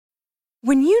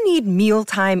When you need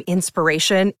mealtime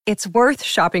inspiration, it's worth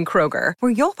shopping Kroger,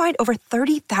 where you'll find over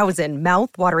 30,000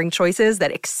 mouth-watering choices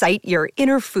that excite your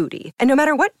inner foodie. And no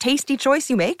matter what tasty choice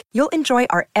you make, you'll enjoy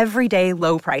our everyday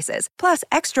low prices, plus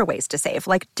extra ways to save,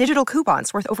 like digital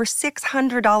coupons worth over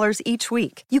 $600 each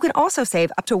week. You can also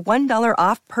save up to $1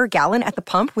 off per gallon at the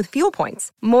pump with fuel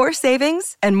points. More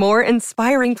savings and more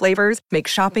inspiring flavors make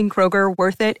shopping Kroger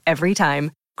worth it every time.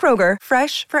 Kroger,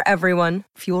 fresh for everyone.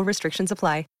 Fuel restrictions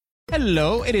apply.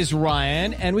 Hello, it is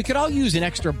Ryan, and we could all use an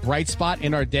extra bright spot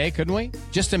in our day, couldn't we?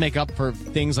 Just to make up for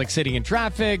things like sitting in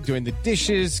traffic, doing the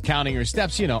dishes, counting your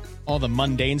steps, you know, all the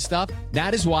mundane stuff.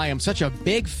 That is why I'm such a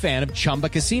big fan of Chumba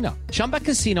Casino. Chumba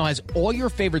Casino has all your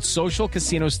favorite social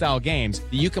casino-style games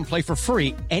that you can play for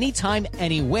free anytime,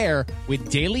 anywhere with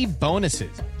daily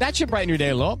bonuses. That should brighten your day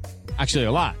a little. Actually,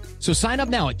 a lot. So sign up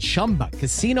now at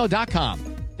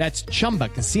ChumbaCasino.com. That's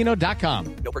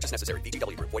ChumbaCasino.com. No purchase necessary.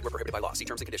 VGW Group. Void where prohibited by law. See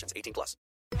terms and conditions. 18+.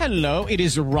 Hello, it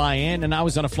is Ryan, and I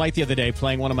was on a flight the other day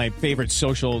playing one of my favorite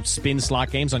social spin slot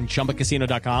games on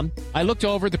ChumbaCasino.com. I looked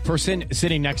over at the person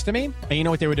sitting next to me, and you know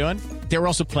what they were doing? They were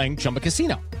also playing Chumba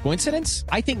Casino. Coincidence?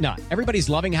 I think not. Everybody's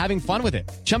loving having fun with it.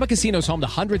 Chumba Casino is home to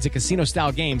hundreds of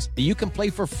casino-style games that you can play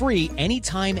for free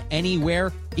anytime,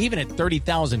 anywhere, even at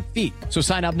 30,000 feet. So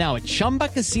sign up now at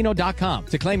ChumbaCasino.com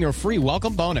to claim your free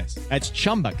welcome bonus. That's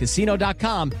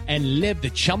ChumbaCasino.com and live the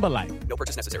Chumba life. No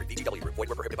purchase necessary. VGW Group. Void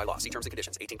where prohibited by law. See terms and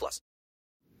conditions. 18+.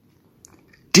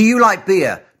 Do you like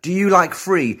beer? Do you like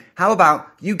free? How about,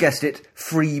 you guessed it,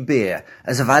 free beer?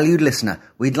 As a valued listener,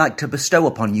 we'd like to bestow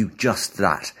upon you just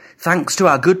that. Thanks to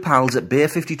our good pals at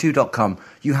beer52.com,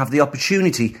 you have the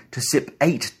opportunity to sip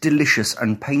 8 delicious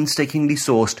and painstakingly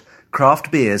sourced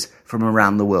craft beers from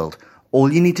around the world.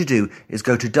 All you need to do is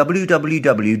go to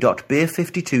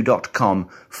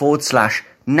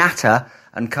www.beer52.com/natter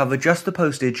and cover just the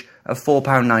postage of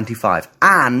 £4.95.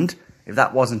 And, if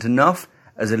that wasn't enough,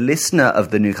 as a listener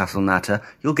of the Newcastle Natter,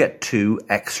 you'll get 2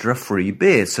 extra free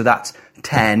beers. So that's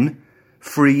 10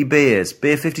 free beers.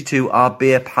 Beer 52 are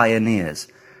beer pioneers.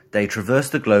 They traverse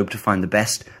the globe to find the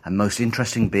best and most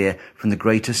interesting beer from the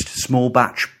greatest small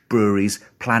batch breweries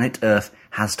planet Earth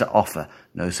has to offer.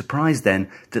 No surprise then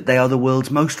that they are the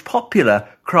world's most popular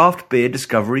craft beer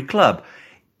discovery club.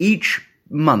 Each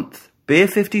month, Beer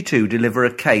 52 deliver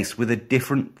a case with a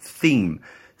different theme.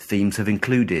 Themes have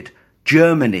included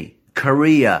Germany,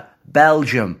 Korea,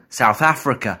 Belgium, South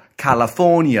Africa,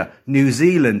 California, New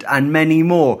Zealand, and many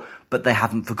more, but they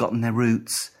haven't forgotten their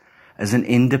roots. As an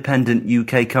independent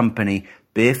UK company,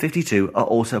 Beer 52 are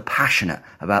also passionate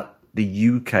about the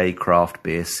UK craft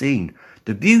beer scene.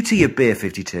 The beauty of Beer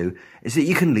 52 is that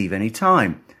you can leave any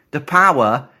time. The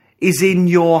power is in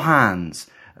your hands.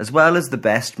 As well as the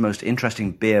best, most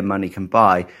interesting beer money can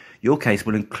buy, your case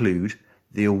will include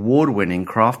the award-winning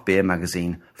craft beer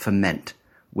magazine Ferment,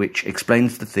 which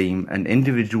explains the theme and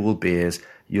individual beers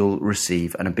you'll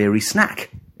receive, and a beery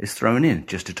snack is thrown in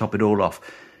just to top it all off.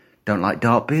 Don't like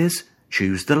dark beers?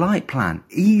 Choose the light plan.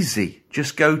 Easy.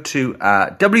 Just go to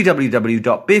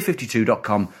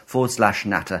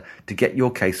www.beer52.com/natter to get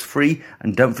your case free.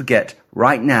 And don't forget,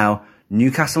 right now,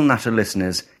 Newcastle Natter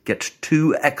listeners get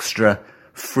 2 extra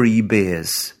free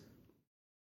beers.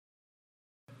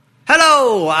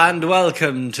 Hello and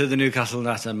welcome to the Newcastle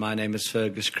Natter. My name is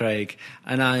Fergus Craig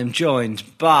and I am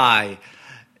joined by,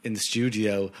 in the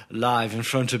studio, live in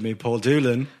front of me, Paul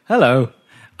Doolan. Hello.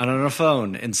 And on our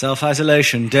phone, in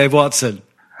self-isolation, Dave Watson.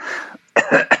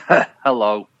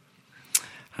 Hello.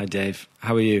 Hi, Dave.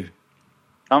 How are you?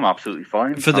 I'm absolutely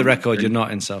fine. For the record, you're not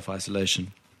in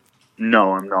self-isolation.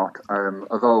 No, I'm not.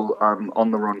 Although I'm on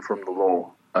the run from the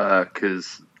law,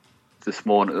 because this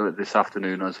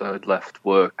afternoon, as I had left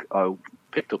work, I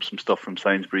picked up some stuff from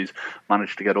Sainsbury's,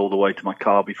 managed to get all the way to my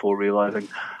car before realising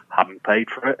I hadn't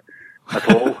paid for it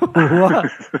at all.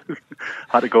 What?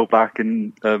 Had to go back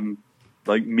and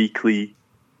meekly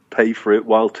pay for it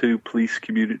while 2 police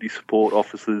community support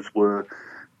officers were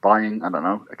buying, I don't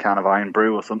know, a can of Iron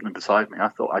Brew or something beside me. I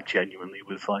thought, I genuinely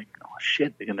was like, oh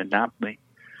shit, they're going to nab me.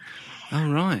 Oh,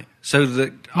 right. So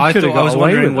I was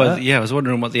wondering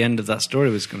what the end of that story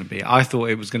was going to be. I thought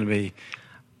it was going to be,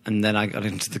 and then I got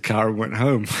into the car and went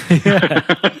home.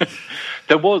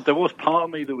 There was part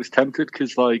of me that was tempted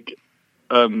because, I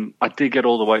did get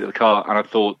all the way to the car, and I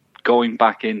thought going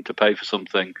back in to pay for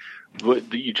something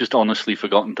that you just honestly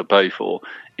forgotten to pay for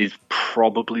is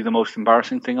probably the most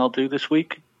embarrassing thing I'll do this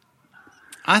week.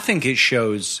 I think it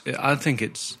shows.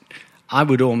 I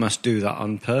would almost do that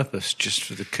on purpose, just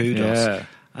for the kudos. Yeah.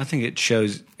 I think it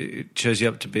shows you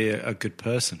up to be a good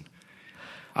person.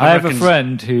 I have a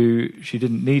friend who she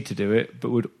didn't need to do it,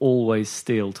 but would always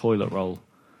steal toilet roll.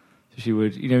 So she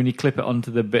would, when you clip it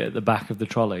onto the bit at the back of the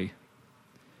trolley,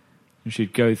 and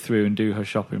she'd go through and do her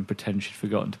shopping and pretend she'd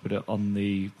forgotten to put it on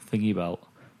the thingy belt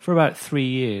for about 3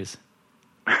 years.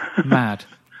 Mad.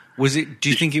 Was it? Do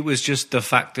you think it was just the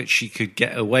fact that she could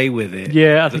get away with it?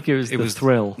 Yeah, I think it was the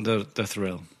thrill. The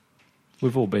thrill.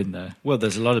 We've all been there. Well,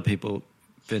 there's a lot of people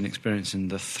been experiencing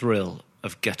the thrill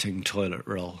of getting toilet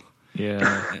roll.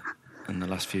 Yeah. In the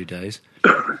last few days.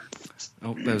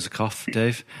 Oh, there was a cough,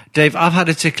 Dave. Dave, I've had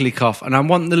a tickly cough, and I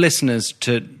want the listeners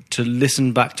to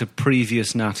listen back to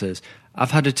previous natters.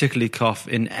 I've had a tickly cough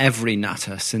in every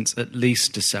natter since at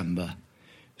least December.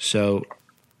 So,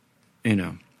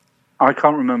 I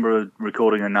can't remember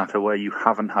recording a natter where you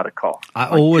haven't had a cough. I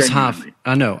always have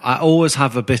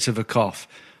a bit of a cough,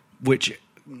 which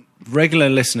regular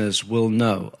listeners will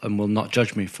know and will not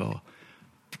judge me for.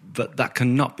 But that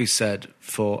cannot be said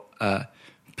for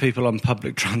people on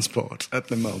public transport at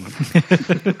the moment.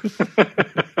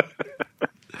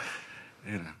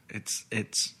 It's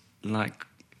like,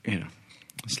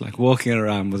 it's like walking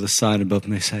around with a sign above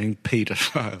me saying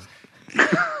paedophile.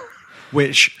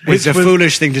 Which is a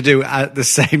foolish thing to do at the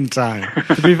same time.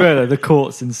 To be fair, though, the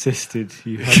courts insisted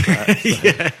you had that. So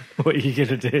Yeah. What are you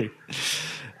going to do?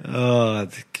 Oh, I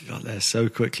got there so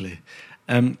quickly.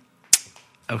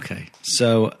 Okay,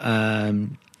 so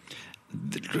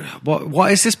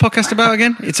what is this podcast about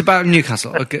again? It's about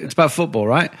Newcastle. Okay, it's about football,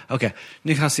 right? Okay,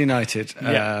 Newcastle United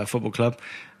Football Club.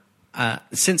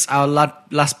 Since our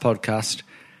last podcast,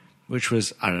 which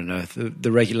was, I don't know,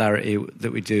 the regularity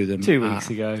that we do them 2 weeks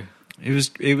ago.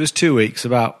 It was 2 weeks,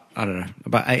 about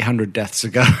 800 deaths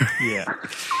ago. Yeah.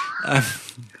 Oh,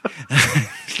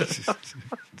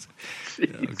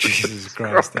 Jesus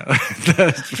Christ,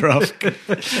 that's rough.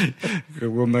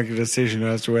 We'll make a decision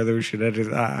as to whether we should edit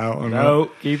that out or not.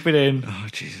 No, keep it in. Oh,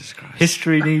 Jesus Christ.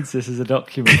 History needs this as a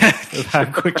document of how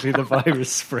quickly the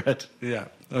virus spread. Yeah,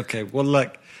 okay,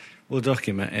 well, we'll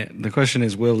document it. The question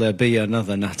is, will there be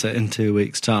another natter in 2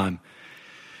 weeks' time?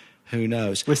 Who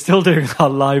knows? We're still doing our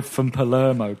live from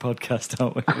Palermo podcast,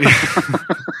 aren't we?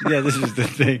 Yeah, this is the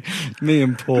thing. Me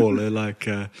and Paul are like...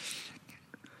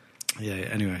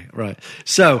 anyway, right.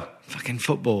 So, fucking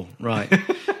football, right.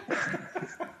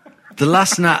 The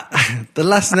last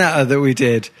natter that we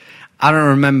did, I don't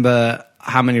remember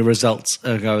how many results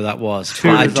ago that was.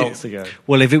 2 results ago.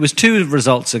 Well, if it was 2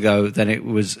 results ago, then it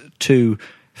was 2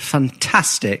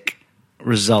 fantastic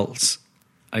results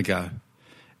ago.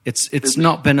 It's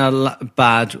not been a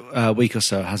bad week or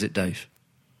so, has it, Dave?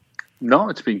 No,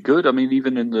 it's been good. I mean,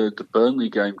 even in the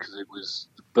Burnley game, because it was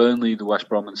Burnley, the West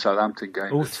Brom and Southampton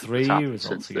game. All 3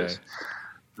 results ago.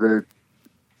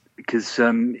 Because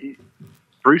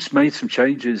Bruce made some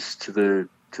changes to the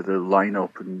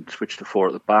lineup and switched to 4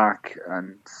 at the back,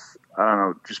 and I don't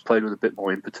know, just played with a bit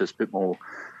more impetus, a bit more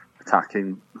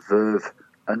attacking verve,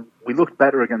 and we looked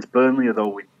better against Burnley, although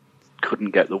we couldn't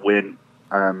get the win.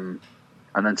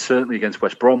 And then certainly against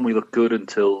West Brom, we looked good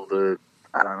until the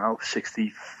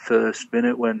 61st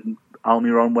minute when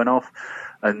Almiron went off.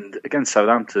 And against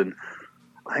Southampton,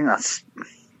 I think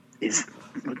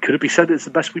could it be said it's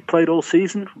the best we played all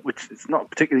season? Which it's not a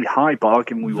particularly high bar,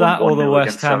 given we that won 1-0 or the West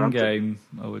against Ham Southampton. game,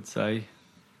 I would say.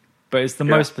 But it's the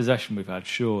most possession we've had,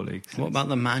 surely. What about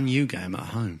the Man U game at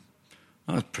home?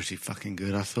 That was pretty fucking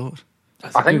good, I thought.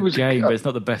 That's a good game, but it's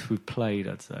not the best we've played,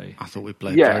 I'd say. I thought we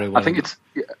played very well. I think it's...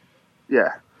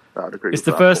 Yeah, I'd agree It's with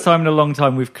the that. first time in a long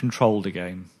time we've controlled a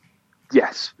game.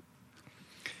 Yes.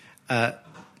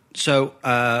 So,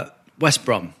 West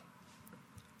Brom.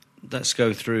 Let's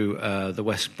go through the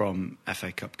West Brom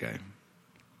FA Cup game.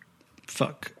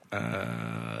 Fuck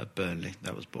Burnley.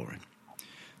 That was boring.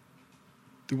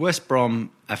 The West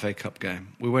Brom FA Cup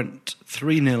game. We went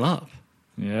 3-0 up.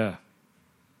 Yeah.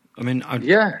 I mean,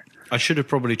 Yeah. I should have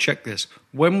probably checked this.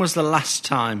 When was the last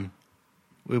time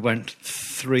we went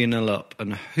 3-0 up,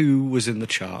 and who was in the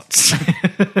charts?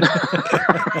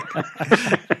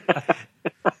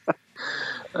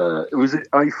 Was it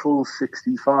Eiffel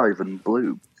 65 and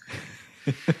blue?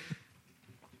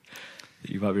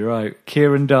 You might be right.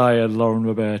 Kieran Dyer, Lauren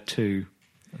Robert too,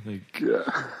 I think.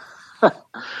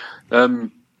 Yeah.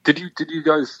 Did you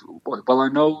guys?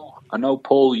 Well, I know,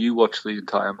 Paul. You watched the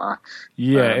entire match.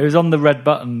 Yeah, it was on the red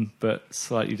button, but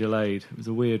slightly delayed. It was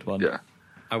a weird one. Yeah.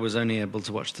 I was only able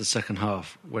to watch the second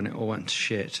half when it all went to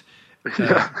shit.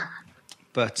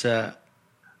 But I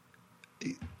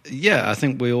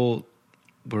think we all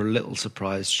were a little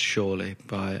surprised, surely,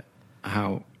 by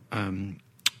how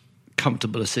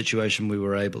comfortable a situation we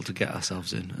were able to get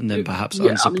ourselves in, and then perhaps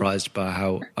unsurprised by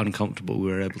how uncomfortable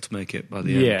we were able to make it by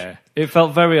the end. Yeah, it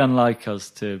felt very unlike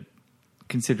us,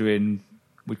 considering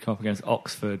we'd come up against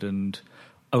Oxford and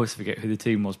I always forget who the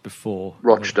team was before.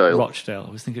 Rochdale. Rochdale. I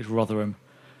always think it's Rotherham.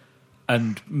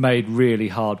 And made really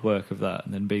hard work of that.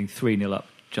 And then being 3-0 up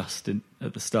just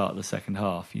at the start of the second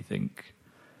half, you think,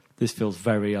 this feels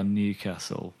very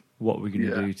un-Newcastle. What are we going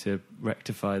to do to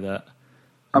rectify that?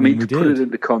 I mean, to put it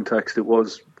into context, it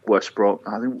was West Brom.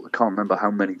 I can't remember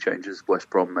how many changes West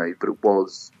Brom made, but it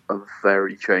was a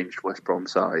very changed West Brom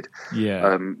side.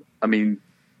 Yeah. I mean,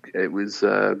 it was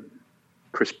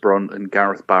Chris Brunt and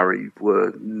Gareth Barry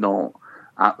were not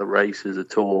at the races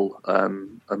at all,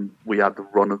 and we had the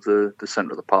run of the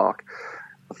centre of the park.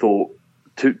 I thought,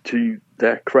 to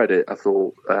their credit, I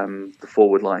thought the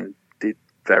forward line did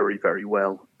very, very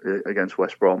well against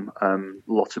West Brom.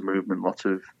 Lots of movement, lots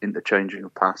of interchanging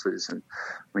of passes, and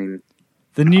I mean,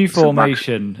 the new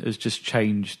formation has just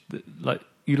changed. Like,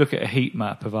 you look at a heat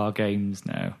map of our games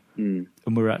now, and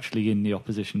we're actually in the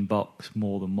opposition box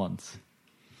more than once.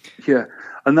 Yeah,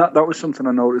 and that was something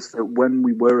I noticed, that when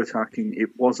we were attacking, it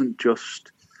wasn't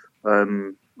just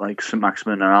like St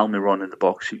Maximin and Almiron in the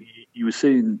box. You were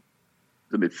seeing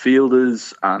the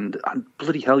midfielders, and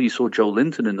bloody hell, you saw Joe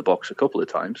Linton in the box a couple of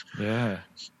times. Yeah.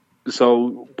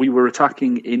 So we were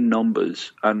attacking in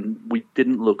numbers, and we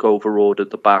didn't look overawed at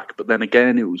the back. But then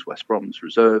again, it was West Brom's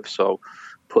reserve, so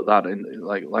put that in.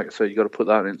 Like I said, you got to put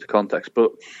that into context.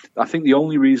 But I think the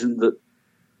only reason that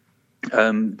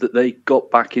that they got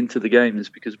back into the game is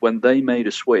because when they made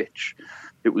a switch,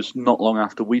 it was not long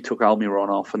after we took Almiron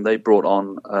off, and they brought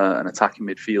on an attacking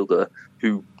midfielder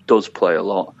who does play a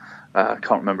lot. I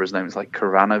can't remember his name. It's like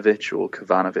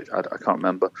Kavanovic. I can't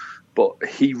remember. But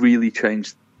he really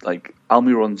changed. Like,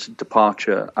 Almiron's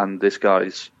departure and this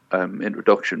guy's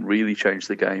introduction really changed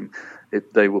the game.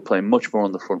 They were playing much more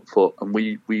on the front foot, and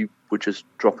we were just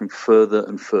dropping further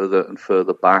and further and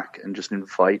further back and just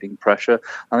inviting pressure.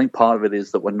 I think part of it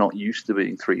is that we're not used to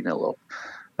being 3-0 up.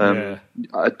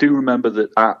 I do remember that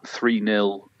at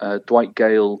 3-0, Dwight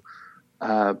Gale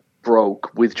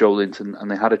broke with Joe Linton,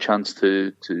 and they had a chance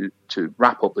to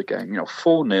wrap up the game.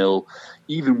 4-0,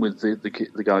 even with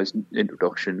the guy's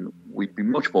introduction, we'd be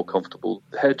much more comfortable.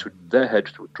 Their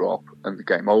heads would drop and the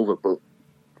game over, but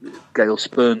Gale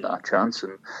spurned that chance,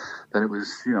 and then it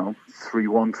was 3-1,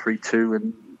 3-2,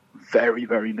 and very,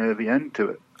 very nervy end to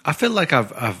it. I feel like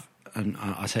I've and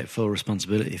I take full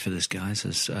responsibility for this, guys,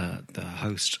 as the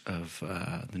host of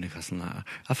the Newcastle Natter.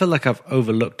 I feel like I've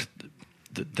overlooked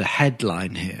the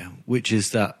headline here, which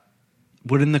is that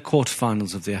we're in the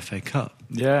quarterfinals of the FA Cup.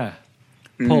 Yeah.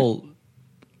 Paul,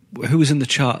 who was in the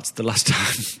charts the last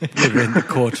time we were in the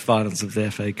quarterfinals of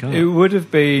the FA Cup? It would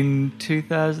have been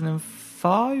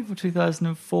 2005 or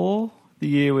 2004, the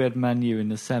year we had Man U in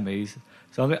the semis.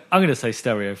 So I'm going to say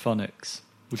Stereophonics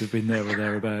would have been there or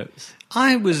thereabouts.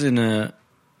 I was in a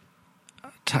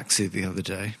taxi the other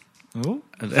day. Oh,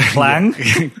 clang.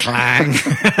 Clang.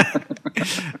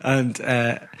 And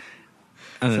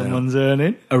someone's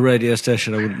earning. A radio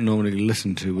station I wouldn't normally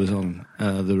listen to was on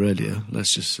the radio,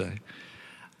 let's just say.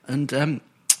 And the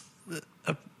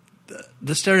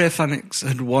Stereophonics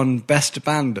had won Best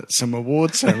Band at some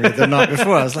awards ceremony the night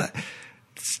before. I was like,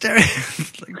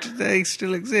 do they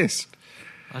still exist?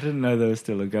 I didn't know they were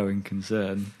still a going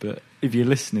concern, but if you're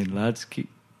listening, lads,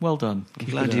 well done. I'm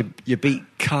glad you beat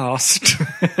Cast.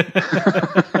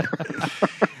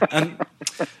 And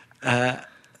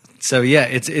so yeah,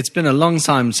 it's been a long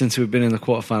time since we've been in the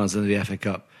quarterfinals of the FA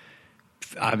Cup.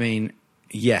 I mean,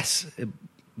 yes,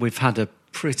 we've had a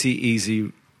pretty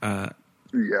easy run.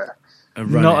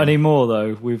 Not anymore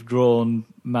though. We've drawn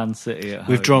Man City at home.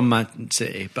 We've drawn Man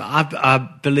City, but I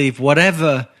believe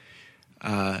whatever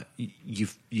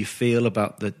you feel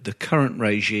about the current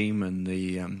regime and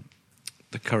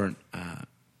the current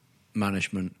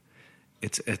management,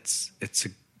 it's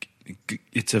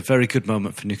a very good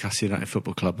moment for Newcastle United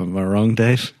Football Club. Am I wrong,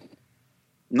 Dave?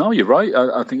 No, you're right.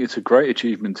 I think it's a great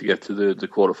achievement to get to the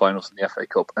quarterfinals in the FA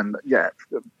Cup. And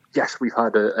yes, we've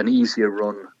had an easier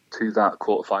run to that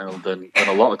quarterfinal than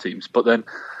a lot of teams. But then,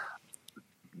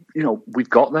 we've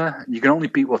got there. You can only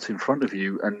beat what's in front of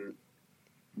you, and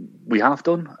we have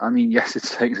done. I mean, yes,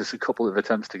 it's taken us a couple of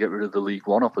attempts to get rid of the League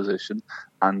One opposition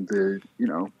and the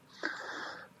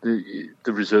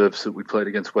reserves that we played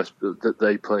against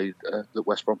that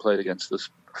West Brom played against us.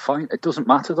 Fine, it doesn't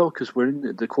matter though, because we're in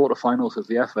the quarterfinals of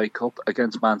the FA Cup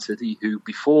against Man City, who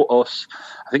before us,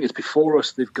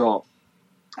 they've got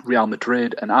Real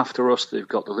Madrid, and after us they've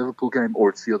got the Liverpool game, or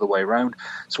it's the other way around.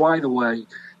 So either way,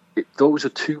 those are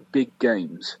two big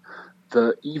games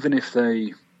that even if they're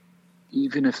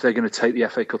going to take the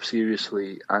FA Cup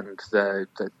seriously, and they're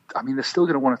still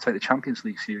going to want to take the Champions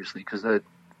League seriously, because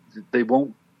they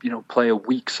won't play a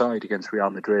weak side against Real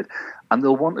Madrid, and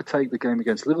they'll want to take the game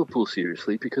against Liverpool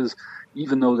seriously, because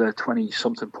even though they're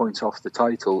 20-something points off the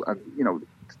title, and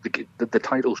the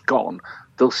title's gone,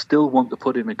 they'll still want to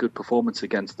put in a good performance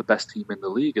against the best team in the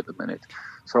league at the minute.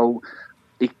 So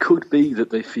it could be that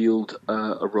they field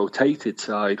a rotated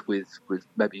side with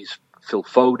maybe Phil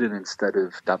Foden instead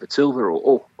of David Silva,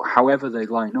 or however they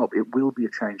line up. It will be a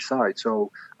changed side.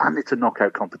 So, and it's a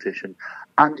knockout competition,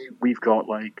 and we've got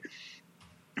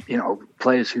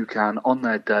players who can on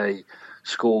their day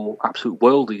score absolute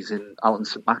worldies in Alan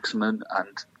St-Maximin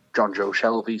and John Joe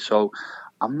Shelby. So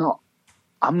I'm not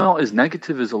as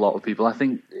negative as a lot of people. I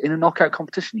think in a knockout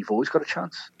competition, you've always got a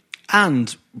chance.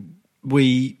 And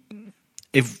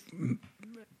if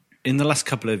in the last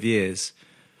couple of years,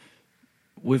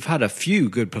 we've had a few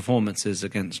good performances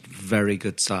against very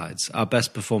good sides. Our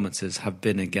best performances have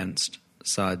been against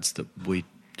sides that we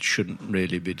shouldn't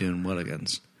really be doing well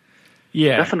against.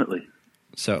 Yeah, definitely.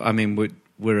 So I mean,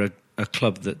 we're a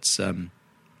club that's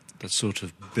sort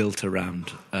of built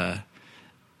around, I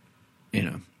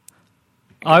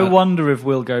wonder if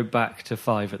we'll go back to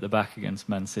 5 at the back against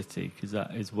Man City, because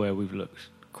that is where we've looked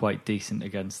quite decent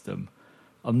against them.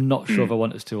 I'm not sure if I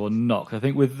want us to or not. I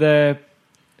think with their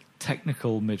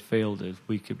technical midfielders,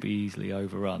 we could be easily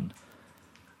overrun.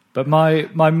 But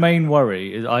my main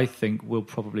worry is I think we'll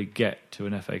probably get to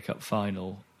an FA Cup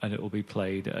final and it will be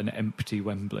played at an empty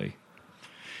Wembley,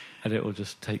 and it will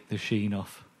just take the sheen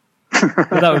off. But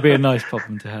that would be a nice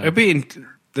problem to have. It'd be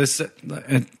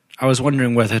I was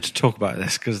wondering whether to talk about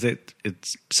this, because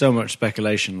it's so much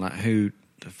speculation. Like, who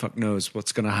the fuck knows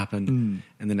what's going to happen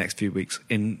in the next few weeks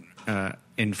in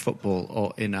football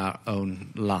or in our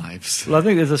own lives. Well, I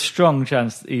think there's a strong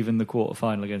chance that even the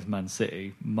quarter-final against Man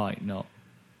City might not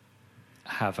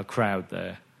have a crowd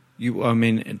there.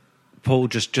 Paul,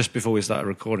 just before we started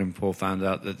recording, Paul found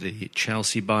out that the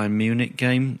Chelsea-Bayern Munich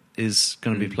game is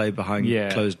going to be played behind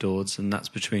closed doors, and that's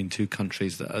between two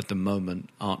countries that at the moment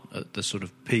aren't at the sort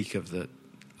of peak of the.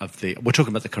 We're talking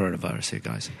about the coronavirus here,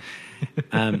 guys.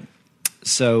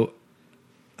 So,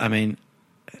 I mean,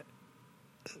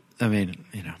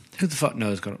 who the fuck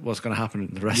knows what's going to happen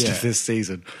in the rest of this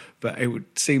season? But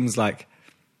seems like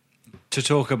to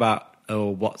talk about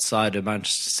what side of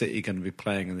Manchester City going to be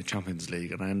playing in the Champions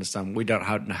League, and I understand we don't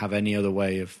have any other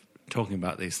way of talking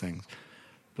about these things,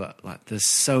 but there's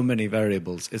so many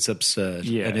variables, it's absurd.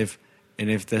 Yeah. And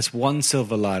if there's one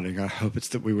silver lining, I hope it's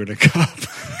that we win a cup.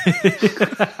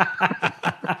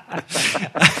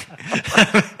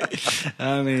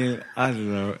 I mean, I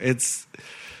don't know. It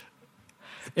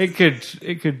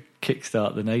could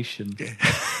kickstart the nation.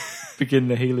 Begin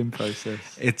the healing process.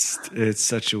 It's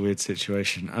such a weird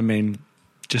situation. I mean,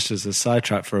 just as a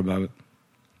sidetrack for a moment,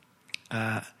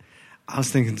 I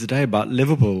was thinking today about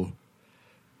Liverpool.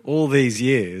 All these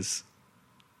years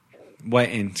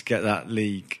waiting to get that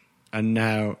league, and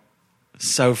now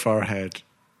so far ahead.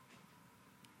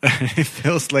 It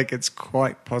feels like it's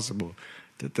quite possible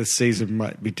that the season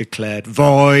might be declared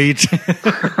void.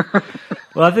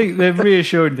 Well, I think the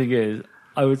reassuring thing is,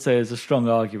 I would say there's a strong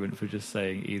argument for just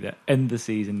saying either end the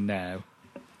season now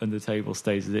and the table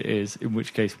stays as it is, in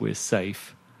which case we're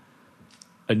safe,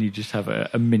 and you just have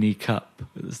a mini cup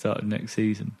at the start of next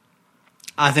season.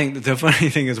 I think the funny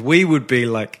thing is we would be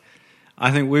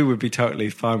totally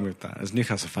fine with that. As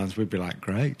Newcastle fans, we'd be like,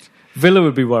 great. Villa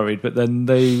would be worried, but then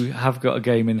they have got a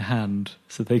game in hand,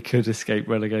 so they could escape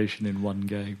relegation in one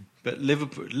game. But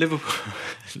Liverpool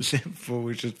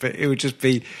would just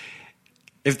be,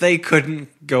 if they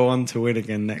couldn't go on to win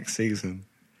again next season,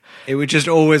 it would just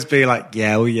always be like,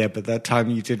 but that time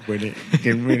you did win it, you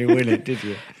didn't really win it, did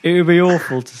you? It would be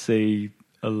awful to see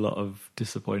a lot of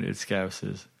disappointed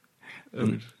Scousers.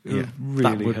 It would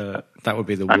really hurt. That would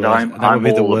be the And worst. I'm would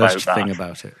be the all worst about thing that.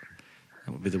 about it.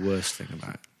 That would be the worst thing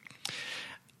about it.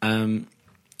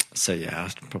 So I'll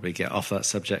probably get off that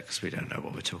subject because we don't know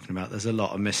what we're talking about. There's a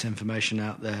lot of misinformation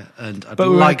out there, and I'd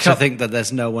like to think that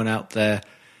there's no one out there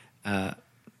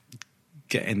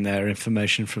getting their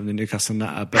information from the Newcastle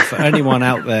Natter. But for anyone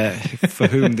out there for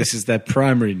whom this is their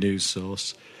primary news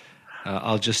source,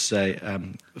 I'll just say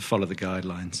follow the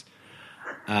guidelines.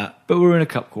 But we're in a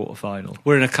cup quarter-final.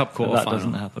 We're in a cup quarter-final. That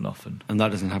doesn't happen often. And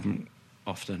that doesn't happen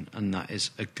often, and that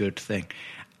is a good thing.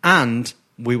 And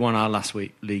we won our last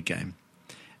week league game.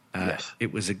 Yes.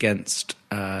 It was against...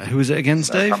 who was it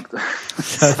against, Dave?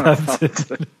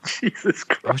 Southampton. Jesus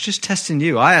Christ. I was just testing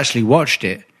you. I actually watched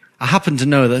it. I happen to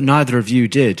know that neither of you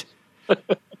did.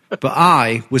 But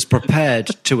I was prepared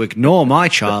to ignore my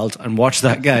child and watch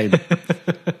that game.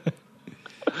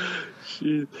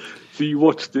 So you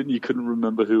watched it and you couldn't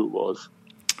remember who it was?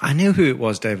 I knew who it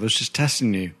was, Dave. I was just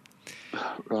testing you.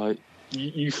 Right.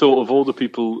 You thought of all the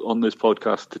people on this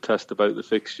podcast to test about the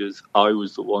fixtures, I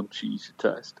was the one she should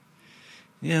test.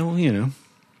 Yeah, well, you know.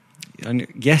 And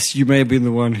yes, you may have been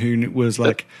the one who was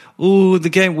like, oh, the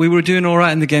game, we were doing all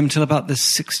right in the game until about the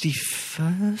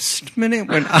 61st minute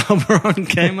when Almiron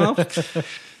came off.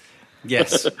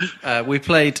 Yes, we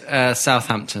played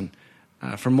Southampton.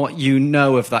 From what you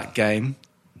know of that game,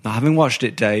 not having watched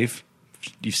it, Dave,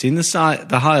 you've seen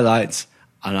the highlights,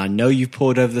 and I know you've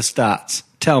poured over the stats.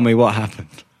 Tell me what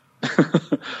happened.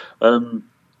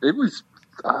 It was,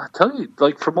 I tell you,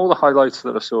 like from all the highlights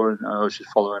that I saw, and I was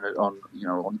just following it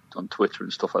on Twitter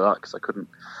and stuff like that because I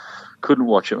couldn't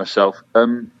watch it myself.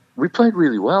 We played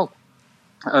really well.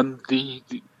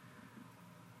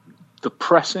 The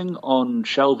pressing on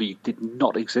Shelvey did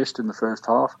not exist in the first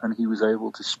half, and he was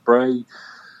able to spray.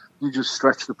 You just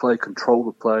stretch the play, control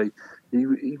the play. He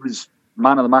was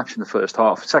man of the match in the first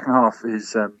half. Second half,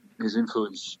 his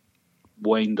influence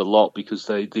waned a lot because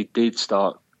they did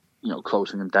start,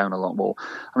 closing him down a lot more.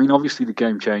 I mean, obviously the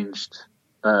game changed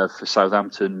for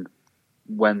Southampton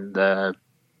when their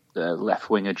left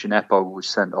winger Gineppo was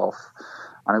sent off,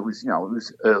 and it was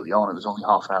early on. It was only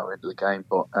half an hour into the game,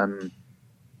 but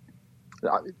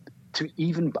to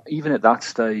even at that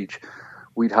stage,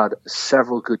 we'd had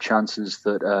several good chances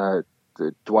that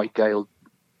Dwight Gale,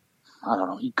 I don't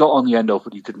know, he got on the end of,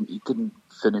 but he didn't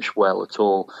finish well at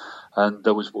all. And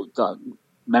there was that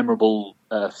memorable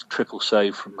triple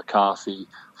save from McCarthy,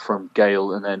 from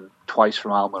Gale, and then twice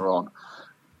from Almiron.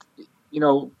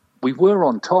 We were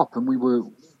on top, and we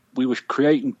were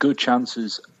creating good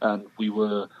chances, and we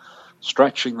were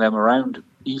stretching them around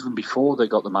even before they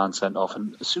got the man sent off.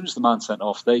 And as soon as the man sent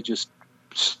off, they just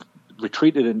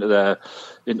retreated into their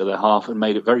half and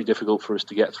made it very difficult for us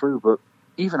to get through. But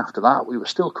even after that, we were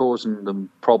still causing them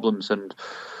problems. And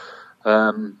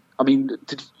I mean,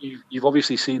 you've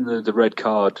obviously seen the red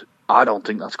card. I don't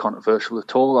think that's controversial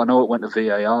at all. I know it went to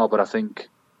VAR, but I think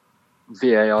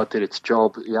VAR did its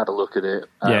job. He had a look at it.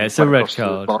 Yeah, it's a red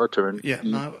card. Monitor and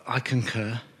I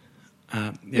concur.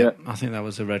 I think that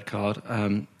was a red card.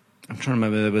 I'm trying to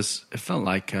remember. It felt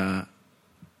like,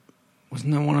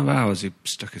 wasn't there one of ours who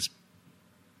stuck his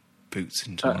boots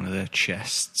into one of their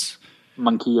chests?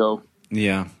 Manquillo.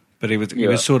 Yeah, but he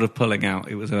was sort of pulling out.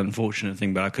 It was an unfortunate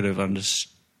thing, but I could have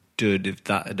understood if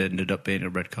that had ended up being a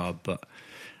red card. But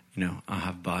I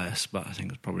have bias, but I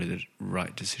think it's probably the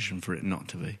right decision for it not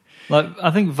to be. Like,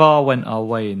 I think VAR went our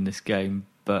way in this game,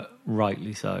 but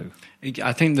rightly so.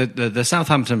 I think that the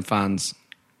Southampton fans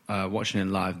watching it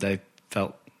live, they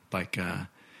felt like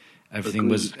everything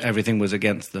was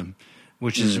against them,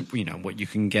 which is what you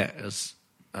can get as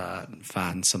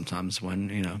fans sometimes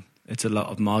when it's a lot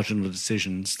of marginal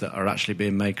decisions that are actually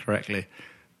being made correctly,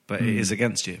 but it is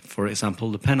against you. For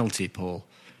example, the penalty, Paul.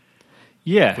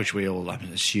 Yeah, which we all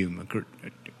assume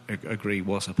agree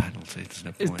was a penalty. There's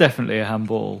no point. It's definitely a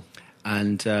handball.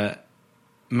 And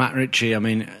Matt Ritchie, I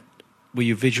mean, were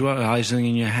you visualising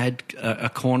in your head a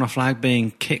corner flag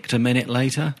being kicked a minute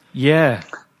later? Yeah.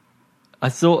 I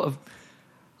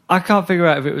can't figure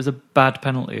out if it was a bad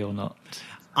penalty or not.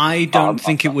 I don't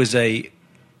think it was a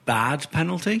bad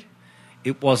penalty.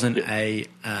 It wasn't it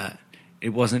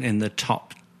wasn't in the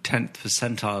top 10th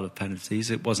percentile of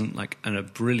penalties. It wasn't like a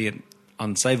brilliant,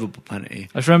 unsavable penalty.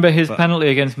 I just remember his penalty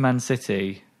against Man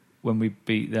City when we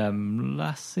beat them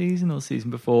last season or the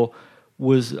season before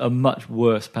was a much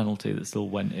worse penalty that still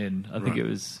went in. I think it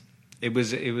was. It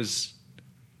was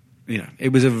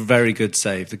a very good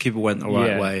save. The keeper went the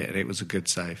right way, and it was a good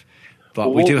save.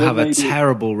 But we do have a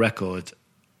terrible record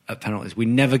at penalties. We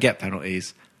never get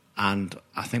penalties, and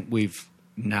I think we've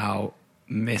now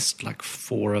missed like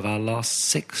 4 of our last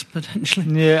 6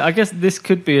 potentially. Yeah, I guess this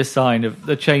could be a sign of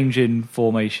the change in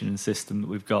formation and system that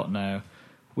we've got now.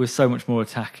 We're so much more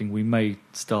attacking, we may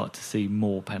start to see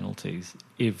more penalties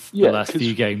if the last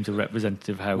few games are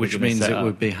representative of how which we're going to set means it up.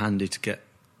 would be handy to get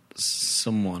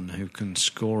someone who can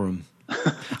score them.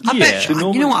 I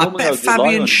bet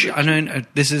Fabian I know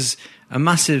this is a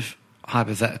massive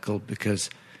hypothetical because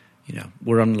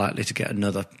we're unlikely to get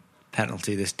another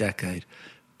penalty this decade,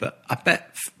 but I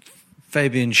bet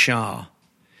Fabian Schär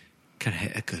can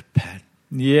hit a good pen.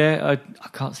 Yeah, I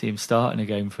can't see him starting a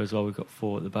game for us while we've got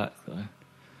 4 at the back though.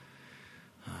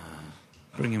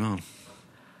 Bring him on.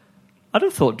 I'd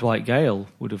have thought Dwight Gale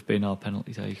would have been our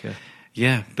penalty taker.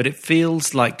 Yeah, but it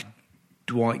feels like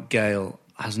Dwight Gale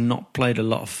has not played a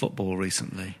lot of football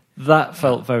recently. That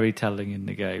felt very telling in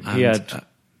the game. He had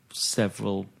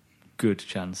several good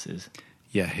chances.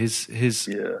 Yeah, his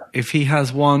if he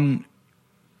has one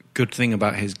good thing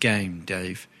about his game,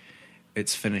 Dave,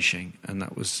 it's finishing, and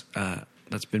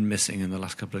that's been missing in the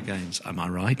last couple of games. Am I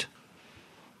right?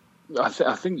 I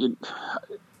think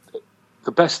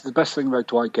the best thing about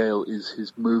Dwight Gale is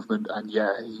his movement, and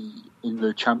he in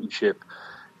the Championship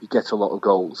he gets a lot of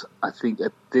goals. I think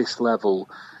at this level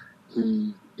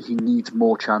he needs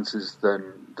more chances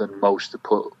than most to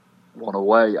put one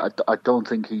away. I don't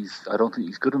think he's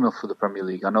good enough for the Premier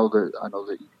League. I know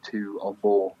that you two are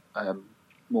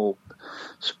more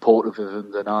supportive of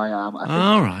him than I am.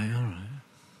 All right.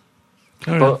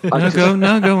 Go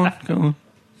on.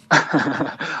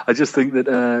 I just think that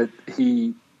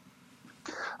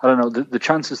I don't know, the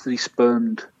chances that he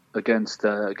spurned against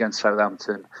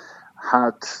Southampton,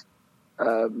 had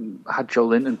Joe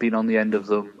Linton been on the end of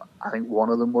them, I think one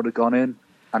of them would have gone in.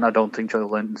 And I don't think Joe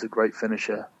Linton's a great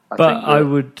finisher. I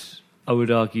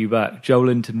would argue back. Joe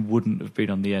Linton wouldn't have been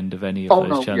on the end of any of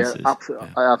those chances. Yeah, absolutely.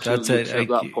 I absolutely accept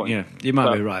that point. Yeah, you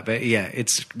might be right, but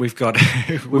we've got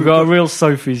a real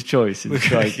Sophie's choice in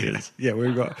strikers.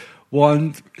 We've got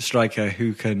one striker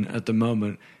who can, at the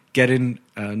moment, get in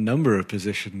a number of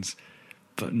positions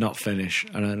but not finish,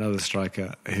 and another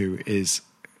striker who is,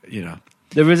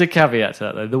 There is a caveat to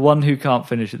that, though. The one who can't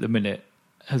finish at the minute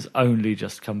has only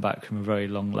just come back from a very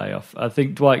long layoff. I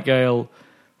think Dwight Gale,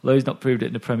 although he's not proved it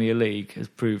in the Premier League, has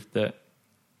proved that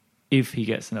if he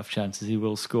gets enough chances, he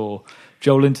will score.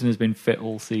 Joe Linton has been fit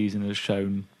all season and has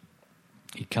shown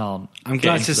he can't get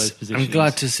into those positions. I'm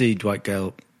glad to see Dwight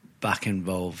Gale back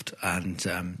involved,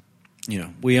 and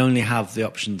we only have the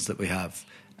options that we have.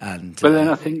 But then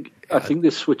I think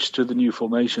this switch to the new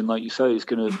formation, like you say, is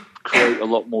going to create a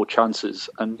lot more chances.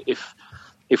 And if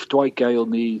Dwight Gale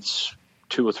needs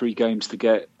 2 or 3 games to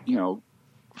get, to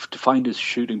find his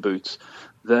shooting boots,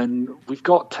 then we've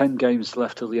got 10 games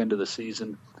left till the end of the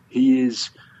season.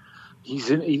 If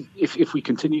we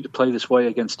continue to play this way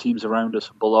against teams around us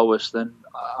and below us, then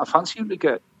I fancy him to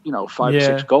get 5 or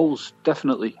 6 goals.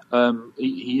 Definitely,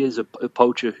 he is a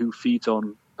poacher who feeds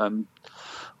on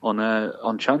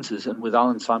chances, and with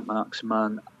Alan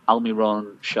Saint-Maximin,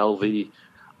 Almiron, Shelvey,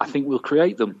 I think we'll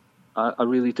create them. I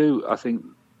really do. I think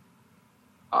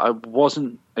I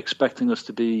wasn't expecting us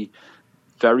to be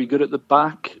very good at the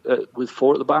back, with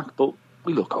 4 at the back, but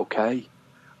we look okay.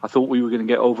 I thought we were going to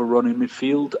get overrun in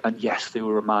midfield, and yes, they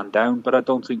were a man down, but I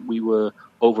don't think we were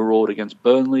overawed against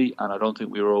Burnley, and I don't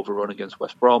think we were overrun against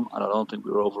West Brom, and I don't think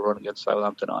we were overrun against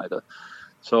Southampton either.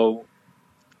 So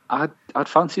I'd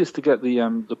fancy us to get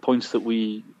the points that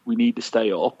we need to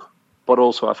stay up, but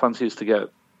also I fancy us to get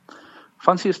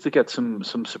some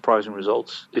surprising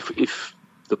results if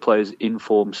the players in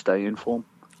form stay in form.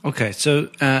 Okay, so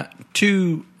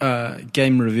 2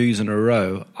 game reviews in a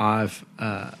row, I've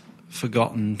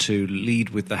forgotten to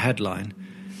lead with the headline,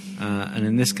 and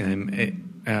in this game it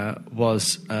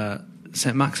was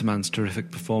Saint-Maximin's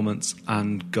terrific performance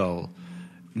and goal.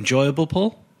 Enjoyable,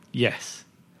 Paul? Yes.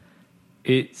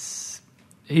 He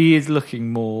is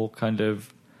looking more kind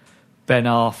of Ben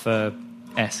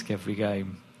Arthur-esque every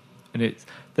game. And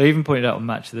they even pointed out on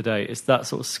Match of the Day, it's that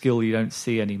sort of skill you don't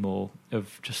see anymore,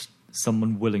 of just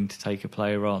someone willing to take a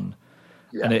player on.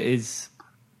 Yeah. And it is,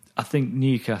 I think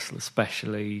Newcastle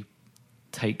especially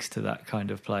takes to that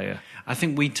kind of player. I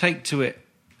think we take to it,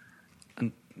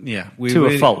 and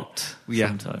a fault. Yeah,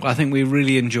 sometimes. I think we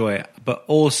really enjoy it, but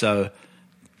also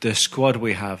the squad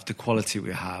we have, the quality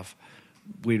we have,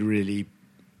 we really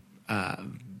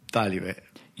value it.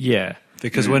 Yeah,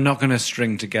 because we're not going to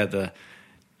string together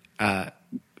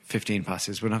 15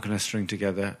 passes. We're not going to string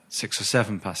together 6 or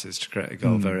 7 passes to create a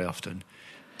goal very often.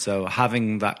 So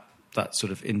having that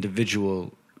sort of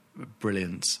individual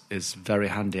brilliance is very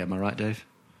handy. Am I right, Dave?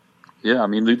 Yeah, I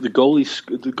mean the goal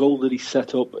that he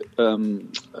set up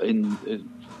in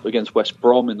against West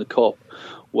Brom in the Cup,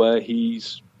 where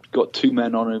he's got 2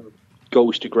 men on him,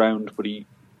 goes to ground, but he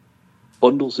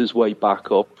bundles his way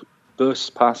back up, bursts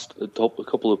past a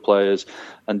couple of players,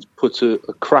 and puts a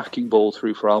cracking ball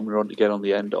through for Almiron to get on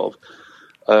the end of.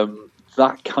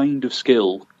 That kind of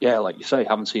skill, like you say,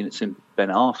 haven't seen it since Ben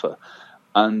Arthur.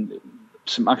 And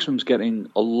St. Maximin's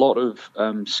getting a lot of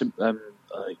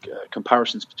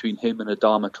comparisons between him and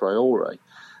Adama Traore.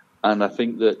 And I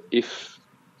think that if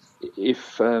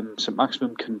St.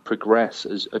 Maximin can progress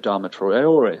as Adama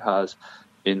Traore has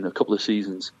in a couple of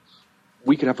seasons,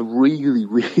 we could have a really,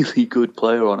 really good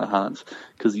player on our hands,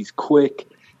 because he's quick,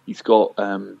 he's got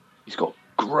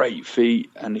great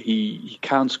feet, and he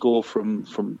can score from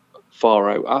far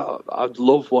out. I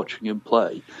love watching him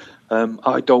play.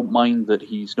 I don't mind that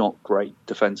he's not great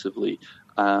defensively.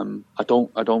 I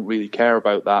don't really care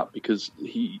about that, because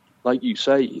he, like you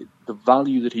say, the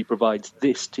value that he provides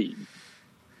this team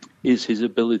is his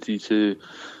ability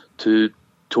to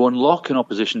to unlock an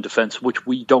opposition defence, which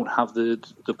we don't have the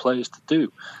players to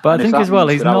do. But I think as well,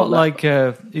 he's not like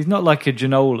a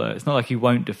Ginola. It's not like he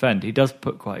won't defend. He does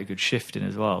put quite a good shift in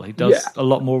as well. He does a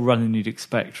lot more running you'd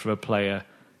expect for a player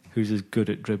who's as good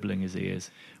at dribbling as he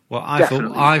is. Well,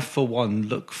 I for one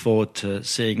look forward to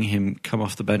seeing him come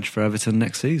off the bench for Everton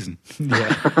next season.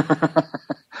 Yeah.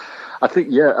 I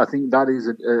think that is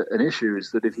an issue.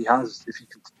 Is that if he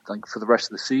can, like, for the rest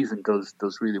of the season,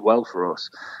 does really well for us,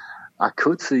 I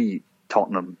could see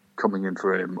Tottenham coming in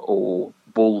for him, or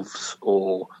Wolves,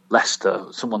 or Leicester,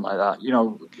 someone like that. You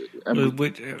know,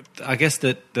 I guess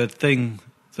that the thing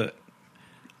that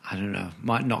I don't know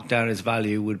might knock down his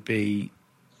value would be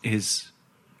his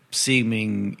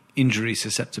seeming injury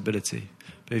susceptibility.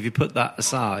 But if you put that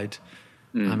aside,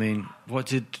 I mean, what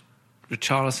did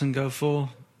Richarlison go for?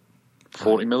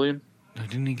 40 million? No,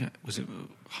 didn't he get... Was it...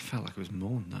 I felt like it was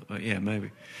more than that, but yeah,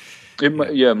 maybe. It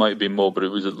might have been more, but it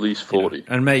was at least 40. Yeah.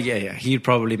 And maybe, he'd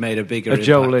probably made a bigger impact.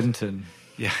 Joe Linton.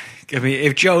 Yeah, I mean,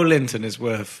 if Joe Linton is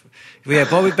worth... Yeah,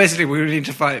 but basically we need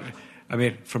to fight... I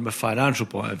mean, from a financial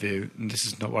point of view, and this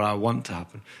is not what I want to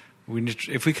happen,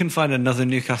 if we can find another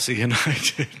Newcastle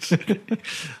United,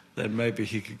 then maybe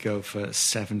he could go for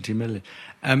 70 million.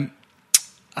 I'm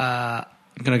going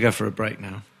to go for a break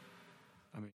now.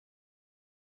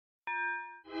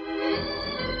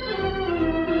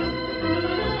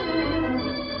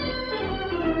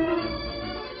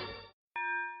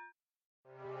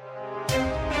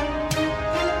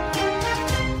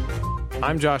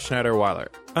 I'm Josh Schneider-Weiler.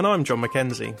 And I'm John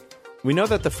McKenzie. We know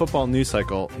that the football news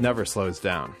cycle never slows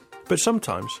down. But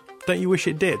sometimes, don't you wish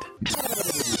it did?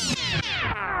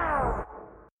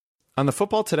 On the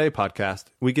Football Today podcast,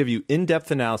 we give you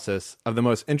in-depth analysis of the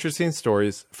most interesting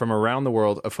stories from around the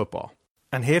world of football.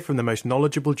 And hear from the most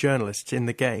knowledgeable journalists in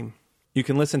the game. You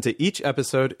can listen to each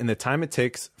episode in the time it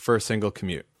takes for a single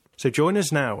commute. So join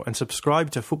us now and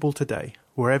subscribe to Football Today,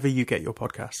 wherever you get your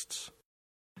podcasts.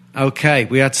 Okay,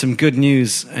 we had some good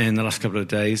news in the last couple of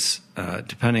days,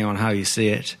 depending on how you see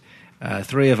it.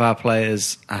 3 of our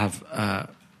players have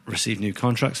received new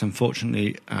contracts,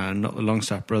 unfortunately not the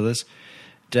Longstaff brothers.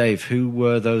 Dave, who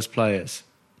were those players?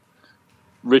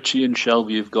 Richie and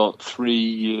Shelby have got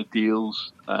 3-year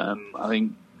deals. I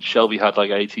think Shelby had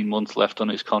like 18 months left on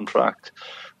his contract,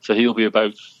 so he'll be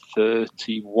about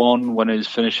 31 when his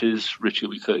finishes. Richie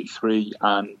will be 33,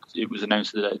 and it was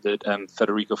announced today that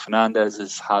Federico Fernandez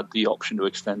has had the option to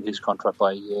extend his contract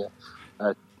by a year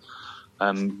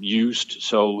used,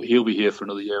 so he'll be here for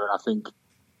another year. And I think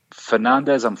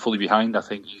Fernandez, I'm fully behind. I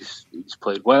think he's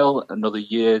played well. Another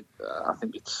year, I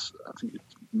think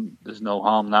there's no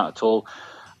harm in that at all.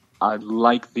 I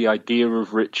like the idea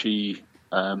of Richie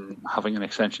having an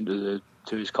extension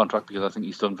to his contract, because I think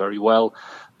he's done very well.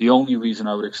 The only reason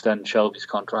I would extend Shelby's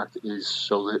contract is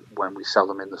so that when we sell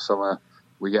him in the summer,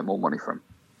 we get more money from him.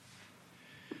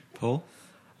 Paul?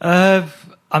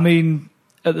 I mean,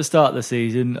 at the start of the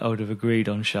season, I would have agreed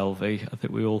on Shelby. I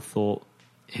think we all thought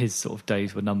his sort of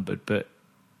days were numbered, but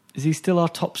is he still our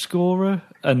top scorer?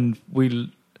 And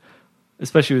we,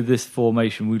 especially with this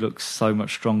formation, we look so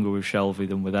much stronger with Shelby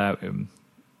than without him.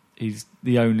 He's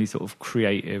the only sort of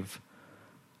creative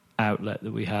outlet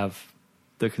that we have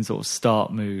that can sort of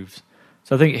start moves.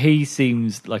 So I think he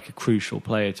seems like a crucial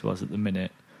player to us at the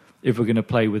minute if we're going to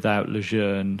play without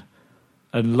Lejeune.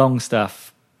 And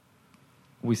Longstaff,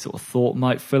 we sort of thought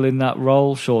might fill in that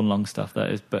role. Sean Longstaff, that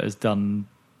is, but has done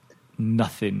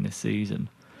nothing this season.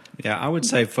 Yeah, I would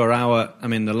say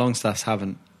the Longstaffs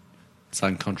haven't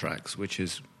signed contracts, which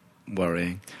is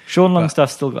worrying. Sean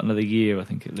Longstaff's still got another year, I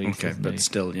think, at least. Okay, but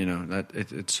still,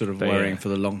 it's sort of worrying for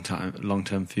the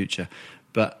long-term future.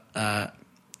 But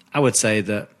I would say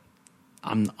that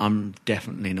I'm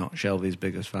definitely not Shelby's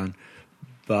biggest fan,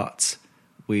 but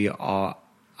we are.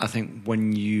 I think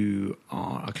when you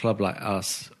are a club like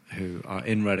us who are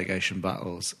in relegation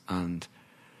battles and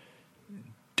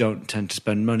don't tend to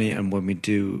spend money, and when we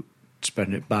do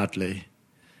spend it badly,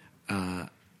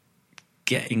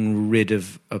 getting rid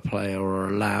of a player or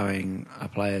allowing a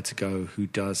player to go who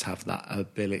does have that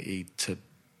ability to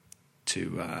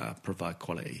provide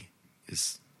quality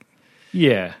is...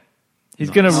 Yeah. He's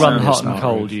going to run hot and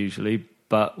cold usually,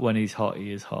 but when he's hot,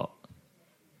 he is hot.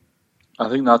 I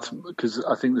think that's because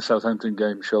I think the Southampton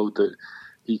game showed that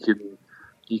he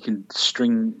can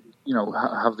string,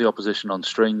 have the opposition on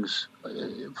strings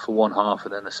for one half,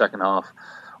 and then the second half,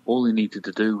 all he needed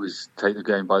to do was take the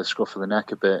game by the scruff of the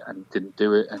neck a bit, and he didn't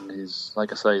do it. And his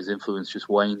influence just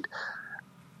waned.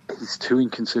 He's too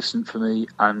inconsistent for me,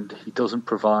 and he doesn't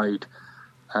provide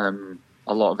a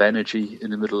lot of energy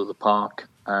in the middle of the park.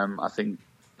 I think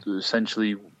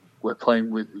essentially we're playing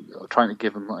with, trying to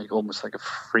give him like almost like a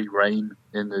free rein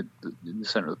in the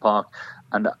centre of the park,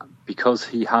 and because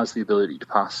he has the ability to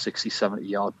pass 60,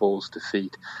 70-yard balls to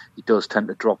feet, he does tend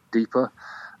to drop deeper,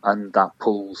 and that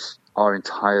pulls our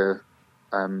entire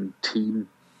team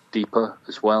deeper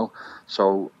as well.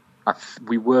 So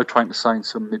we were trying to sign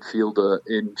some midfielder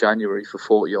in January for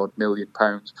 £40 million,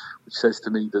 which says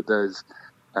to me that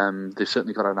they've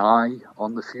certainly got an eye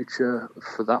on the future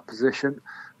for that position.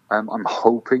 I'm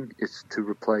hoping it's to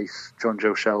replace John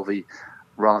Joe Shelvey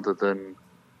rather than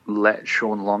let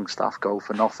Sean Longstaff go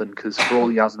for nothing, because for all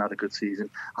he hasn't had a good season,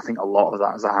 I think a lot of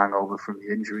that is a hangover from the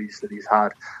injuries that he's had.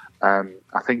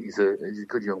 I think he's a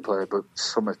good young player, but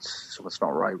something's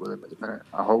not right with him at the minute.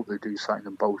 I hope they do sign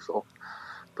them both up.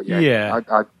 But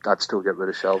I'd still get rid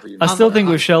of Shelvey. I still think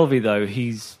with Shelvey, though,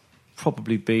 he's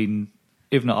probably been,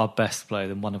 if not our best player,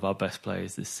 then one of our best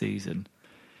players this season.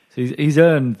 So he's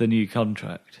earned the new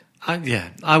contract.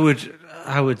 I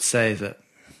would say that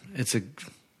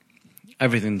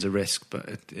everything's a risk,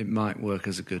 but it might work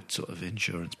as a good sort of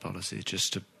insurance policy,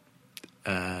 just to,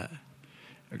 I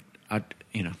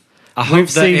hope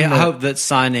that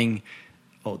signing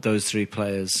those three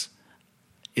players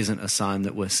isn't a sign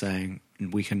that we're saying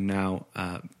we can now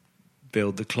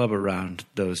build the club around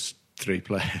those three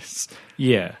players.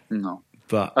 Yeah. No.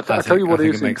 But I tell you what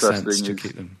is interesting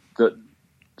is that.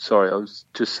 Sorry, I was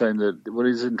just saying that what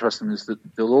is interesting is that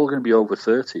they're all going to be over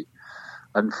 30,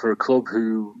 and for a club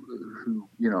who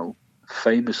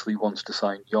famously wants to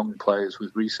sign young players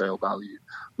with resale value,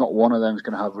 not one of them is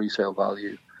going to have resale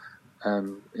value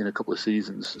in a couple of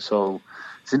seasons. So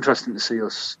it's interesting to see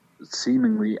us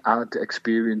seemingly add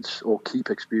experience or keep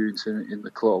experience in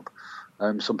the club.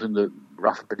 Something that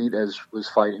Rafa Benitez was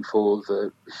fighting for,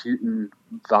 that Houghton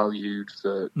valued,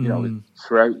 that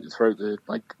throughout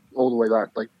the all the way back.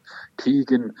 Like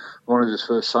Keegan, one of his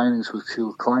first signings was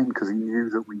Phil Klein because he knew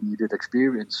that we needed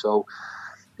experience. So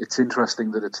it's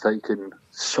interesting that it's taken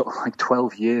sort of like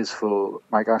 12 years for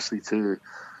Mike Ashley to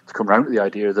come around to the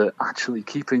idea that actually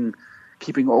keeping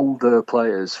older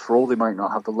players, for all they might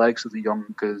not have the legs of the young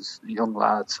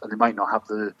lads, and they might not have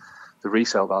the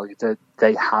resale value,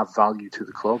 they have value to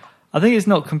the club. I think it's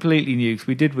not completely new, because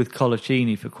we did with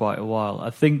Colaccini for quite a while. I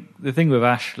think the thing with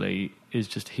Ashley is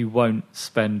just he won't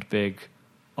spend big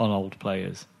on old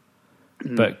players.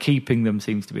 But keeping them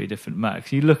seems to be a different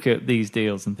matter. You look at these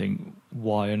deals and think,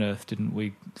 why on earth didn't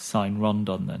we sign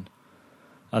Rondon then?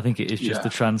 I think it is just the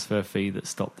transfer fee that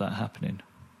stopped that happening.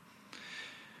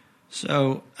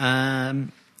 So, I'll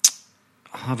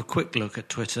have a quick look at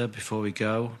Twitter before we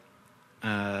go.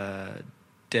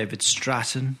 David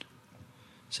Stratton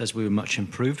says we were much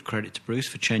improved. Credit to Bruce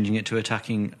for changing it to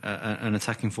an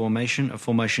attacking formation, a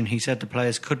formation he said the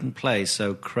players couldn't play.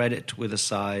 So credit with a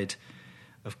side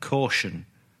of caution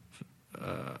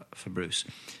for Bruce.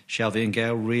 Shelvey and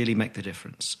Gale really make the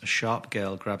difference. A sharp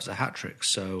Gale grabs a hat-trick,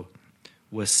 so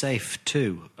we're safe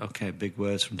too. Okay, big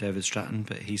words from David Stratton,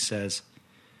 but he says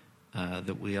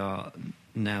that we are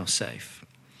now safe.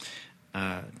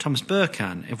 Thomas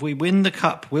Burkhan, if we win the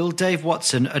Cup, will Dave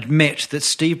Watson admit that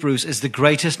Steve Bruce is the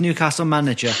greatest Newcastle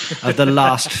manager of the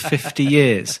last 50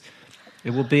 years? It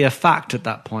will be a fact at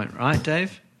that point, right,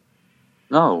 Dave?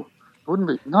 No, it wouldn't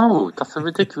be. No, that's a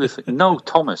ridiculous thing. No,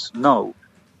 Thomas, no.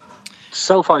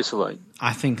 Self-isolate.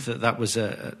 I think that was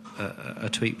a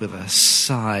tweet with a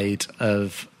side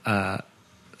of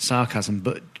sarcasm,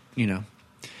 but,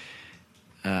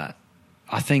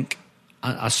 I think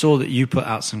I saw that you put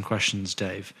out some questions,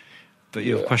 Dave, but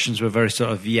your questions were very sort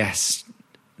of yes,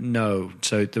 no.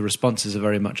 So the responses are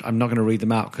very much, I'm not going to read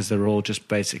them out because they're all just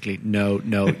basically no,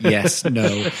 yes,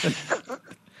 no.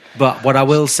 But what I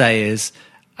will say is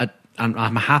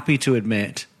I'm happy to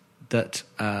admit that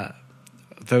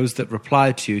those that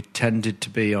replied to you tended to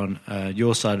be on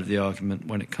your side of the argument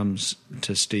when it comes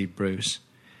to Steve Bruce.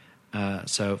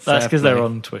 So that's because they're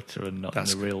on Twitter and not in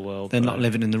the real world. They're not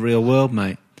living in the real world,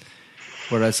 mate.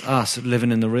 Whereas us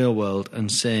living in the real world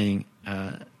and seeing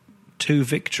 2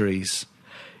 victories.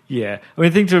 Yeah. I mean,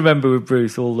 the thing to remember with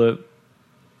Bruce,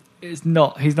 he's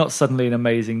not suddenly an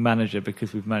amazing manager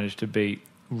because we've managed to beat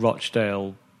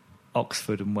Rochdale,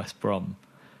 Oxford and West Brom.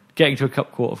 Getting to a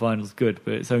cup quarter-final is good,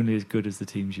 but it's only as good as the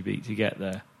teams you beat to get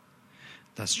there.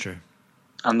 That's true.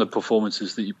 And the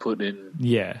performances that you put in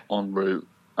en route.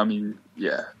 I mean,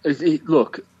 yeah.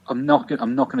 Look, I'm not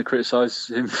going to criticise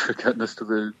him for getting us to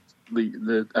the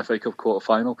FA Cup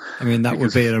quarter-final. I mean, that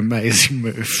would be an amazing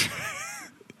move.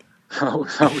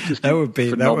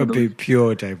 that would be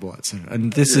pure Dave Watson.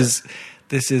 And this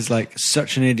this is like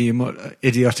such an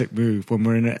idiotic move when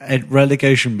we're in a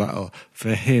relegation battle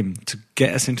for him to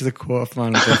get us into the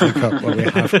quarterfinals of the Cup where we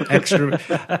have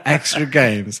extra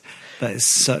games. That is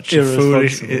such a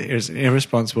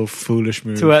irresponsible, foolish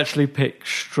move. To actually pick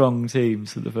strong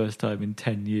teams for the first time in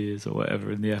 10 years or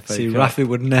whatever in the FA See, Cup. Rafi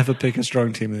would never pick a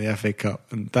strong team in the FA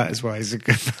Cup, and that is why he's a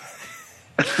good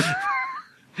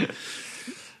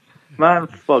Man,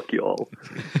 fuck you all.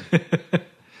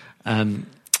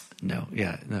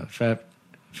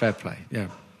 Fair play. Yeah,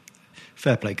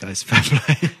 fair play, guys. Fair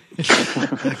play.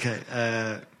 Okay,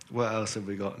 what else have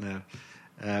we got now?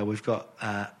 We've got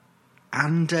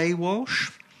Andy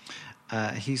Walsh.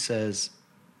 He says,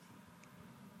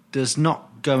 "Does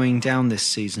not going down this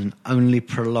season only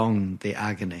prolong the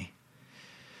agony?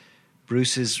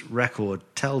 Bruce's record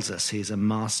tells us he's a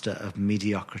master of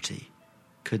mediocrity.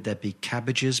 Could there be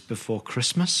cabbages before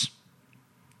Christmas?"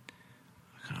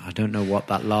 I don't know what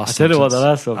that last. I don't know what the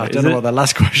last one. I don't know what the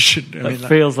last question. It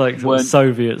feels like sort of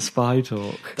Soviet spy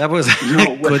talk. That was.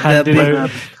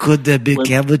 Could there be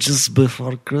cabbages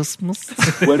before Christmas?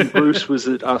 When Bruce was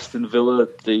at Aston Villa,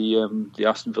 the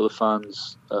Aston Villa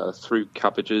fans threw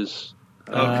cabbages.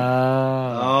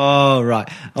 All right,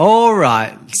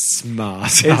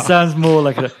 smart. It sounds more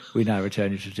like we now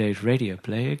return to today's radio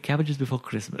play, Cabbages Before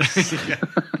Christmas.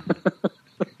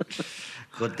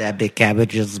 Could there be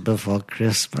cabbages before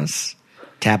Christmas?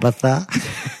 Tabitha?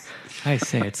 I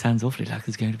say, it sounds awfully like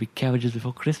there's going to be cabbages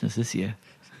before Christmas this year.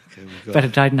 Okay, better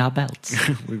tighten our belts.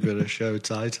 We've got a show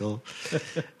title.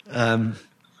 Yeah.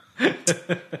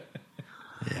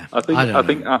 I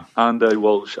think Andy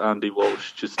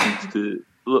Walsh just needs to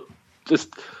look.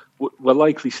 Just we're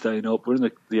likely staying up. We're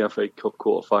in the FA Cup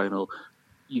quarter final.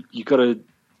 You got to.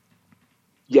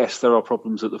 Yes, there are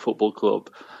problems at the football club,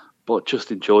 but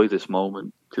just enjoy this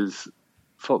moment because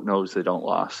fuck knows they don't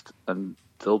last, and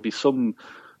there'll be something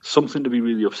to be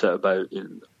really upset about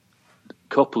in a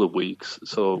couple of weeks.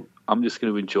 So I'm just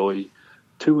going to enjoy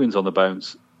 2 wins on the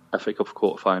bounce, FA Cup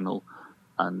quarter final,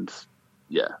 and.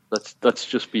 Yeah, let's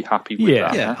just be happy with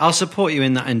that. Yeah, I'll support you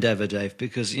in that endeavour, Dave,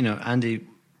 because Andy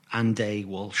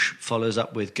Walsh follows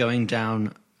up with going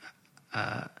down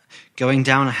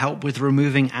help with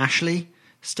removing Ashley.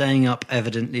 Staying up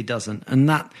evidently doesn't, and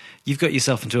that you've got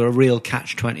yourself into a real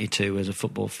catch-22 as a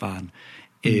football fan.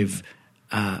 If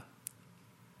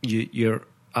you're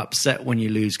upset when you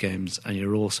lose games, and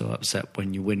you're also upset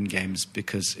when you win games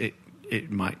because it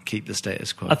might keep the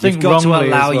status quo. I think you've got to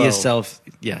allow yourself.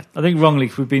 Yeah, I think wrongly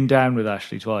because we've been down with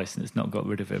Ashley twice and it's not got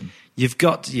rid of him. You've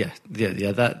got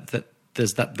that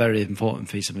there's that very important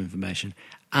piece of information.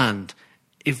 And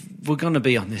if we're going to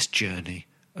be on this journey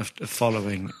of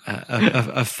following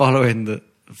the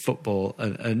football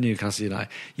at Newcastle United,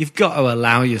 you've got to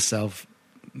allow yourself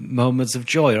moments of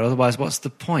joy, or otherwise, what's the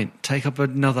point? Take up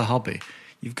another hobby.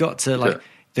 You've got to that.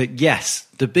 Yes,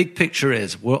 the big picture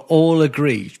is we're all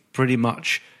agreed pretty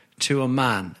much to a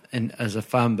man as a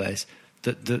fan base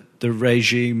that the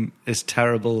regime is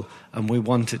terrible and we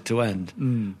want it to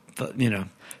end. But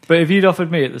if you'd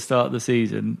offered me at the start of the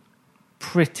season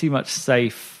pretty much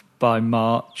safe by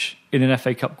March in an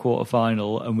FA Cup quarter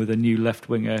final and with a new left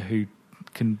winger who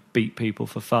can beat people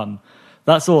for fun,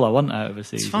 that's all I want out of a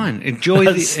season. It's fine.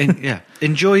 Enjoy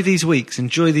these weeks.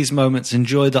 Enjoy these moments.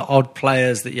 Enjoy the odd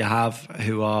players that you have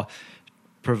who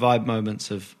provide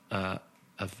moments of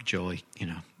joy.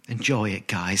 Enjoy it,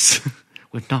 guys.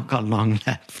 We've not got long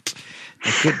left.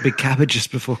 There could be cabbages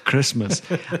before Christmas.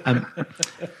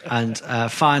 And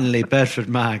finally, Bedford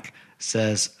Mag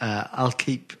says, "I'll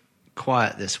keep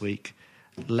quiet this week.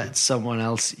 Let someone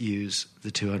else use the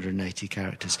 280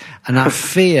 characters." And I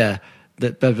fear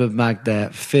that Bedford Mag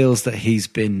there feels that he's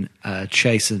been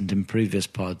chastened in previous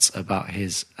pods about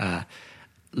his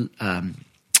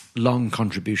long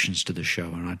contributions to the show,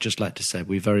 and I'd just like to say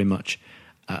we very much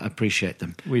appreciate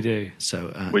them. We do.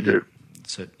 So we do.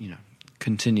 So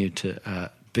continue to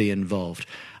be involved,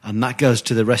 and that goes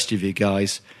to the rest of you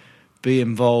guys. Be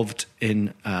involved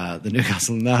in the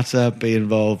Newcastle Natter. Be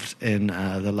involved in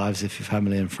the lives of your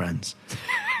family and friends.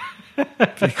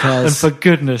 Because and for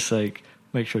goodness' sake,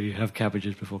 make sure you have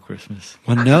cabbages before Christmas.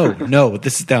 Well, no.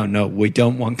 This is down. No, we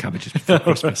don't want cabbages before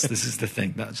Christmas. This is the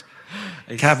thing.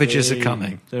 Cabbages are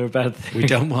coming. They're a bad thing. We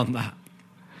don't want that.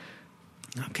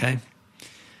 Okay.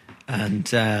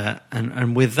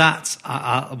 And with that,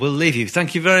 we'll leave you.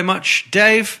 Thank you very much,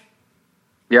 Dave.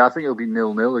 Yeah, I think it'll be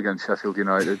 0-0 against Sheffield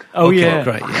United. Oh, okay, yeah.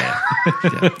 Great, yeah.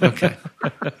 Okay.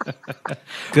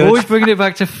 Good. Always bringing it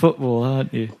back to football,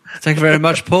 aren't you? Thank you very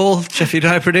much, Paul. Sheffield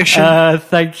United prediction.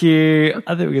 Thank you.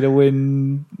 I think we're going to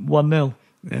win 1-0.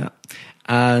 Yeah.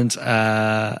 And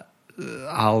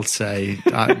I'll say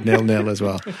 0-0 as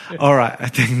well. All right, I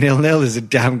think 0-0 is a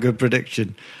damn good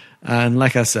prediction. And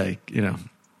like I say,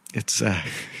 it's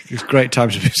great time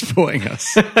to be supporting us.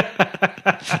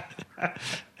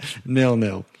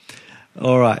 0-0.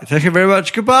 All right, thank you very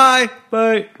much. Goodbye.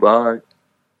 Bye. Bye.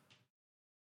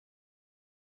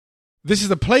 This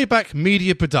is a Playback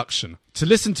Media production. To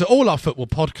listen to all our football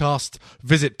podcasts,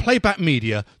 visit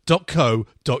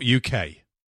playbackmedia.co.uk.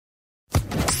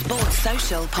 Sports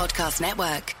Social Podcast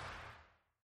Network.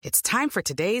 It's time for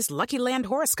today's Lucky Land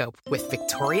horoscope with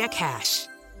Victoria Cash.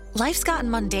 Life's gotten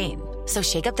mundane, so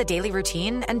shake up the daily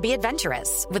routine and be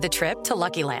adventurous with a trip to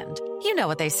Lucky Land. You know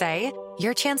what they say.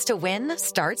 Your chance to win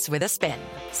starts with a spin.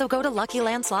 So go to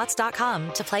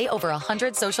LuckyLandSlots.com to play over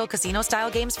 100 social casino-style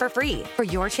games for free for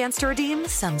your chance to redeem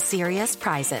some serious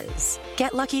prizes.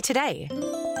 Get lucky today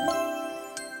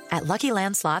at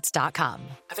LuckyLandSlots.com.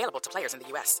 Available to players in the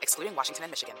U.S., excluding Washington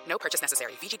and Michigan. No purchase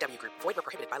necessary. VGW Group. Void where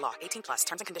prohibited by law. 18+.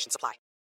 Terms and conditions apply.